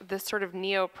this sort of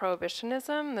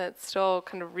neo-prohibitionism that's still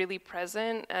kind of really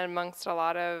present amongst a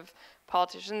lot of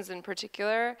politicians in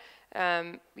particular.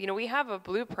 We have a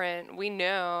blueprint. We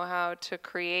know how to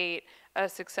create a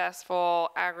successful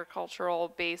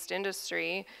agricultural-based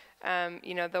industry.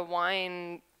 The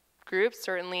wine groups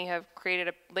certainly have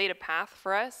laid a path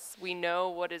for us. We know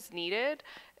what is needed.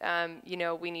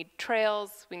 We need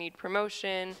trails, we need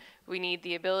promotion, we need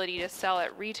the ability to sell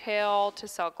at retail, to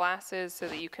sell glasses so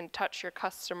that you can touch your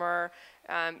customer,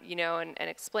 and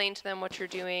explain to them what you're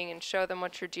doing and show them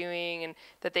what you're doing and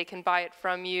that they can buy it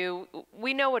from you.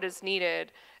 We know what is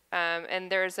needed, and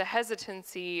there's a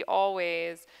hesitancy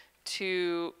always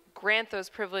to grant those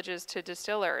privileges to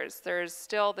distillers. There's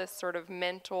still this sort of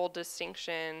mental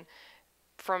distinction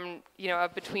from,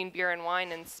 between beer and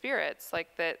wine and spirits,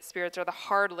 like that spirits are the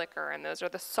hard liquor and those are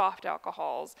the soft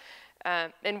alcohols.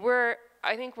 And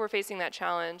I think we're facing that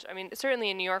challenge. I mean, certainly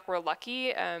in New York, we're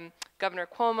lucky. Governor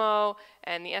Cuomo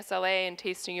and the SLA and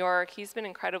Taste New York, he's been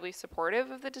incredibly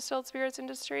supportive of the distilled spirits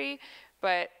industry,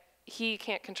 but he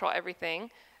can't control everything.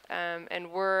 And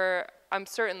I'm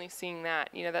certainly seeing that.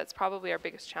 That's probably our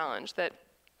biggest challenge, that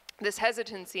this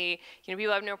hesitancy,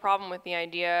 people have no problem with the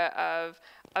idea of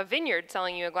a vineyard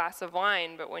selling you a glass of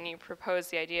wine, but when you propose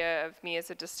the idea of me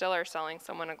as a distiller selling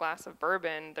someone a glass of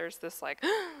bourbon, there's this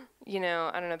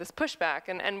this pushback,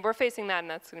 and we're facing that, and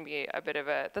that's going to be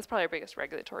that's probably our biggest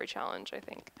regulatory challenge, I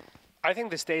think. I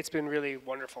think the state's been really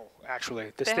wonderful,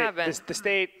 actually. They have been. The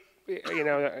state,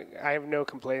 I have no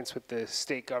complaints with the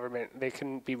state government. They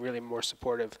couldn't be really more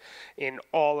supportive in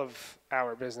all of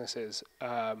our businesses.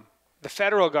 The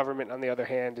federal government, on the other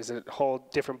hand, is a whole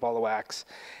different ball of wax.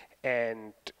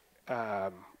 And,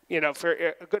 for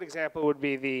a good example would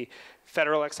be the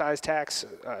federal excise tax.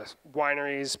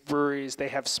 Wineries, breweries, they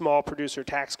have small producer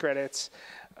tax credits.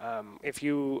 If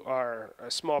you are a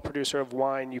small producer of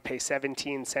wine, you pay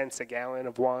 17 cents a gallon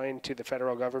of wine to the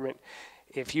federal government.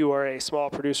 If you are a small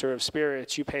producer of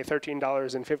spirits, you pay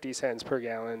 $13.50 per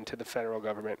gallon to the federal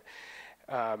government.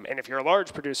 And if you're a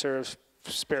large producer of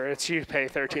spirits, you pay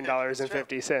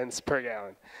 $13.50 per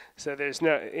gallon. So there's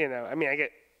no, I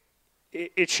get,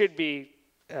 it should be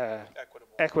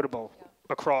equitable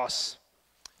across.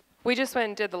 We just went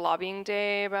and did the lobbying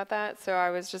day about that. So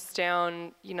I was just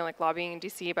down, lobbying in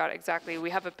DC about exactly, we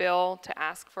have a bill to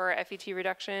ask for FET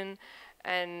reduction.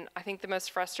 And I think the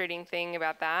most frustrating thing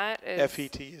about that is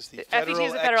FET is the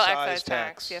federal excise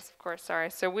tax. Yes, of course. Sorry.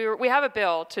 So we have a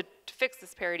bill to fix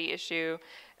this parity issue,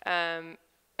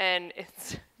 and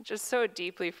it's just so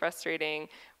deeply frustrating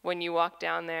when you walk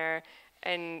down there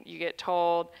and you get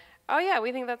told, "Oh yeah,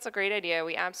 we think that's a great idea.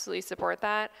 We absolutely support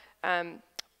that."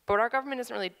 But our government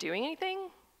isn't really doing anything.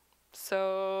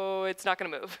 so it's not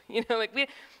going to move. You know, like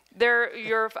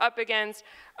you're up against,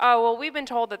 oh, well, we've been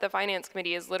told that the Finance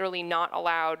Committee is literally not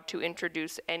allowed to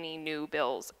introduce any new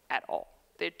bills at all.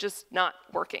 They're just not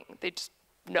working. They just,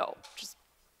 no, just,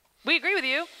 we agree with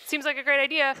you. Seems like a great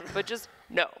idea, but just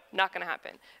no, not going to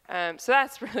happen. So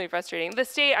that's really frustrating. The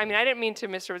state, I mean, I didn't mean to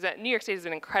misrepresent. New York State has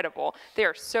been incredible. They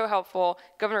are so helpful.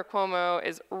 Governor Cuomo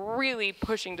is really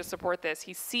pushing to support this.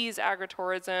 He sees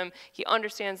agritourism. He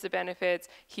understands the benefits.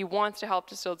 He wants to help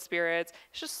distilled spirits.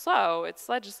 It's just slow. It's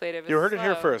legislative. You heard it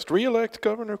here first. Re-elect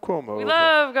Governor Cuomo. We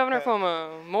love Governor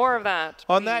Cuomo. More of that.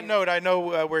 On that note, I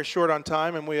know we're short on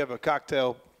time and we have a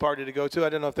cocktail party to go to. I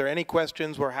don't know if there are any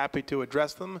questions. We're happy to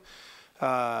address them.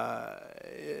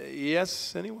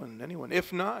 Yes, anyone?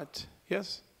 If not,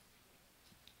 yes?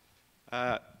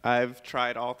 I've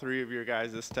tried all three of your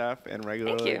guys' stuff and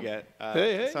regularly get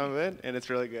some of it, and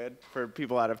it's really good. For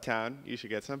people out of town, you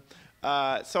should get some.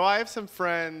 So I have some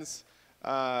friends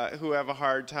who have a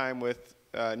hard time with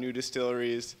new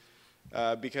distilleries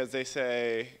because they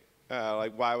say,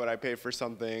 like, why would I pay for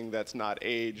something that's not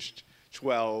aged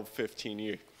 12,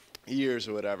 15 years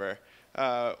or whatever?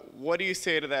 What do you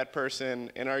say to that person?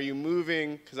 And are you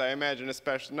moving? Because I imagine,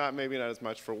 especially maybe not as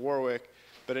much for Warwick,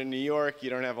 but in New York, you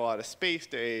don't have a lot of space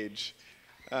to age.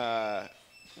 Are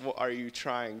you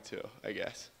trying to, I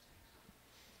guess?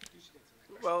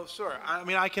 Well, sure. I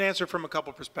mean, I can answer from a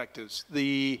couple perspectives.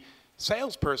 The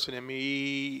salesperson in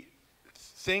me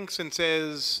thinks and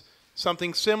says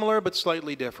something similar but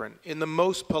slightly different. In the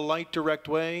most polite, direct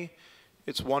way,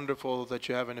 it's wonderful that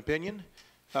you have an opinion.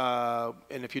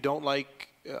 And if you don't like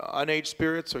unaged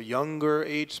spirits or younger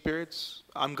aged spirits,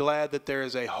 I'm glad that there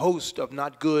is a host of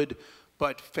not good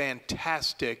but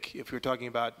fantastic, if you're talking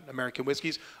about American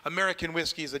whiskeys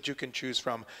that you can choose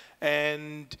from.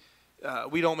 And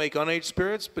we don't make unaged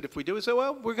spirits, but if we do, we say,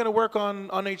 well, we're going to work on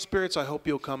unaged spirits. I hope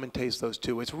you'll come and taste those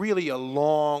too. It's really a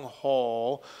long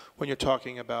haul when you're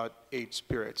talking about aged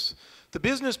spirits. The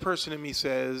business person in me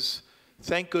says,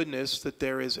 thank goodness that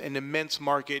there is an immense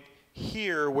market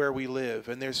here where we live,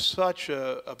 and there's such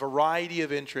a variety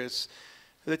of interests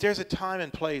that there's a time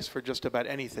and place for just about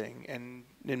anything. And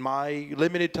in my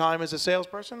limited time as a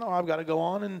salesperson, I've got to go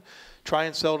on and try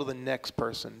and sell to the next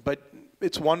person. But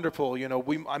it's wonderful. You know,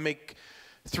 I make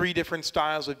 3 different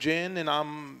styles of gin, and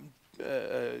I'm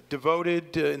a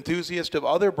devoted enthusiast of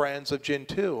other brands of gin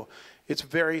too. It's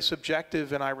very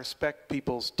subjective, and I respect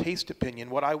people's taste opinion.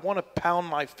 What I want to pound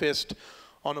my fist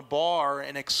on a bar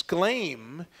and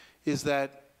exclaim is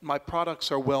that my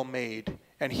products are well made,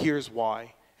 and here's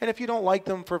why. And if you don't like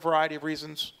them for a variety of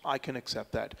reasons, I can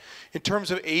accept that. In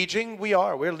terms of aging,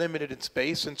 we're limited in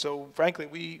space, and so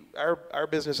frankly, our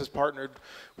business has partnered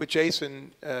with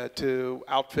Jason to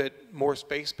outfit more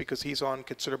space because he's on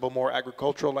considerable more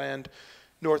agricultural land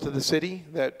north of the city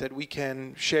that we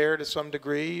can share to some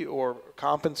degree or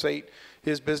compensate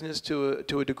his business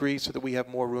to a degree so that we have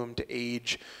more room to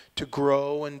age, to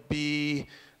grow, and be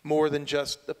more than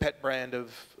just a pet brand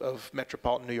of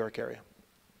metropolitan New York area.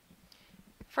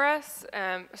 For us,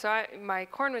 my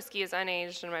corn whiskey is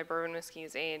unaged and my bourbon whiskey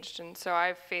is aged, and so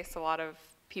I've faced a lot of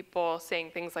people saying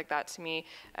things like that to me.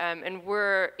 And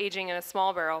we're aging in a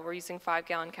small barrel. We're using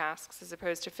 5-gallon casks as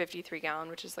opposed to 53-gallon,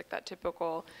 which is like that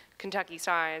typical Kentucky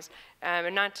size.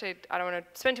 And I don't want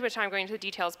to spend too much time going into the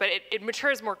details, but it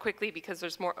matures more quickly because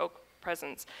there's more oak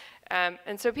presence.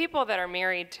 And so people that are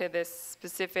married to this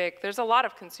specific, there's a lot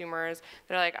of consumers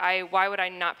that are like, why would I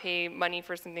not pay money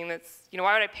for something that's,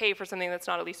 why would I pay for something that's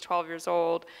not at least 12 years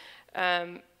old?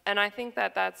 And I think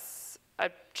that that's a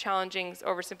challenging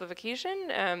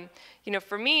oversimplification.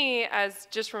 For me, as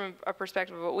just from a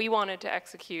perspective of what we wanted to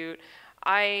execute,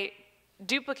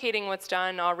 duplicating what's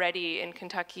done already in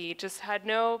Kentucky just had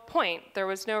no point. There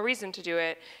was no reason to do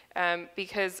it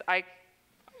because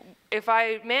if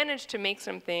I manage to make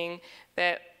something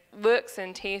that looks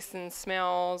and tastes and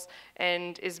smells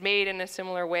and is made in a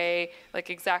similar way, like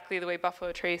exactly the way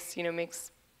Buffalo Trace, makes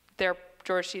their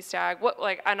George T. Stagg,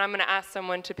 and I'm going to ask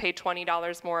someone to pay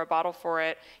 $20 more a bottle for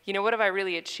it, what have I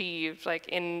really achieved,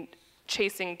 in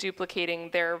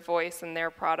duplicating their voice and their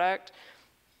product?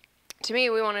 To me,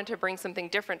 we wanted to bring something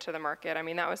different to the market. I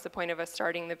mean, that was the point of us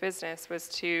starting the business, was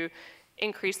to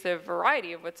increase the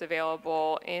variety of what's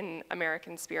available in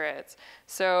American spirits.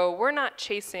 So we're not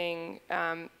chasing,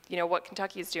 what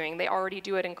Kentucky is doing. They already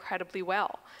do it incredibly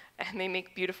well, and they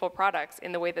make beautiful products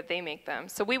in the way that they make them.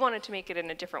 So we wanted to make it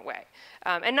in a different way,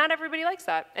 and not everybody likes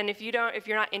that. And if you're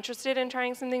not interested in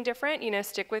trying something different,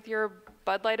 stick with your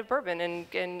Bud Light of bourbon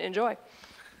and enjoy.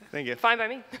 Thank you. Fine by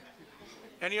me.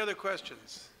 Any other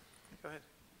questions? Go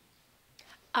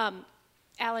ahead.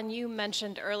 Alan, you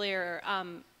mentioned earlier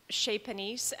Chez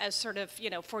Panisse as sort of,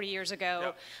 40 years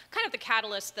ago, kind of the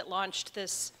catalyst that launched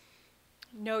this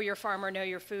know your farmer, know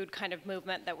your food kind of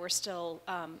movement that we're still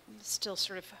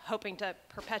sort of hoping to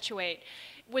perpetuate.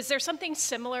 Was there something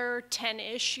similar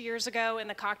 10-ish years ago in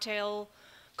the cocktail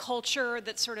culture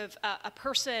that sort of a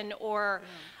person or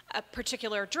a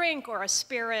particular drink or a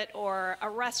spirit or a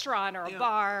restaurant or a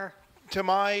bar? To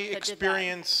my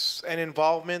experience and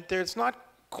involvement, there's not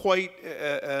quite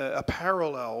a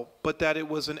parallel, but that it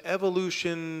was an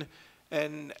evolution.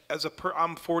 And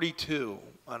I'm 42,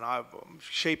 and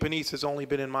Chez Panisse has only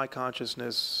been in my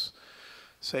consciousness,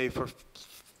 say, for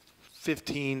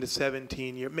 15 to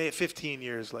 17 years, 15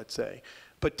 years, let's say.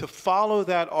 But to follow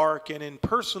that arc and in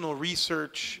personal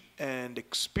research and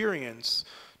experience,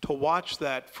 to watch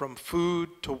that from food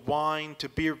to wine to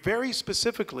beer very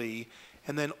specifically,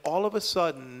 and then all of a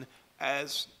sudden,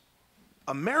 as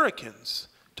Americans,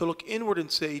 to look inward and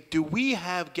say, do we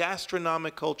have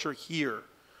gastronomic culture here?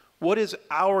 What is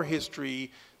our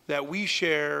history that we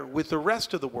share with the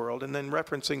rest of the world? And then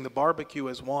referencing the barbecue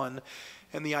as one.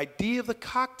 And the idea of the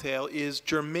cocktail is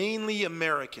germanely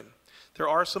American. There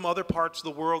are some other parts of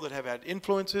the world that have had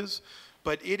influences,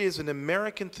 but it is an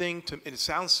American thing and it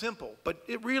sounds simple, but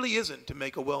it really isn't to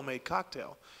make a well-made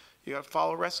cocktail. You have to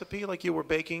follow a recipe like you were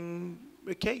baking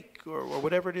a cake or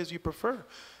whatever it is you prefer.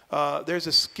 There's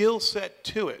a skill set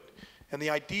to it. And the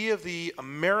idea of the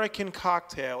American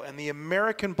cocktail and the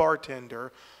American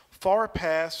bartender, far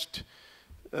past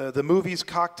the movies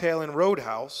Cocktail and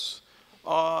Roadhouse,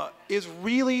 is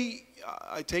really,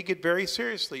 I take it very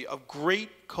seriously, of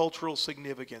great cultural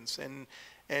significance.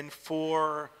 And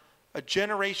for a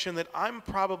generation that I'm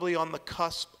probably on the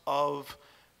cusp of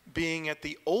being at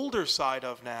the older side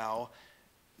of now,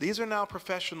 these are now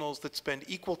professionals that spend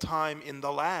equal time in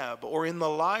the lab or in the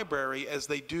library as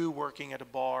they do working at a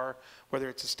bar, whether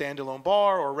it's a standalone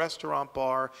bar or a restaurant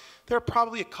bar. There are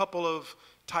probably a couple of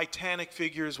titanic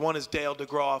figures. One is Dale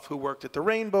DeGroff, who worked at the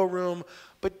Rainbow Room,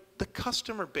 but the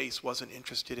customer base wasn't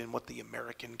interested in what the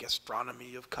American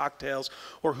gastronomy of cocktails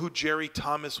or who Jerry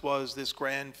Thomas was, this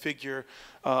grand figure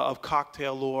of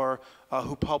cocktail lore,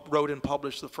 who wrote and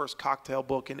published the first cocktail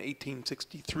book in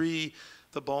 1863.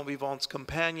 The Bon Vivant's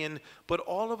Companion, but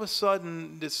all of a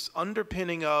sudden this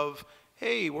underpinning of,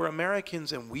 hey, we're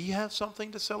Americans and we have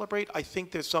something to celebrate. I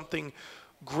think there's something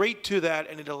great to that,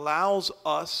 and it allows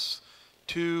us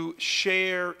to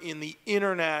share in the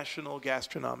international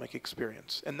gastronomic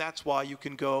experience. And that's why you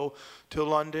can go to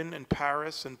London and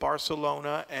Paris and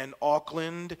Barcelona and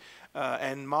Auckland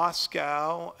and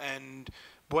Moscow and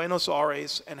Buenos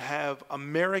Aires and have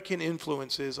American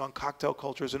influences on cocktail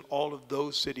cultures in all of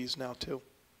those cities now too.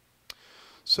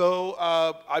 So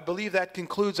I believe that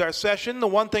concludes our session. The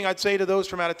one thing I'd say to those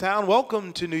from out of town,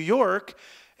 welcome to New York.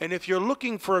 And if you're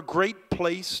looking for a great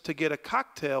place to get a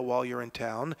cocktail while you're in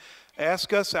town,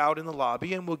 ask us out in the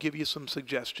lobby and we'll give you some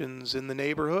suggestions in the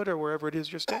neighborhood or wherever it is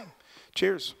you're staying.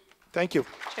 Cheers. Thank you.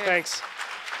 Cheers. Thanks.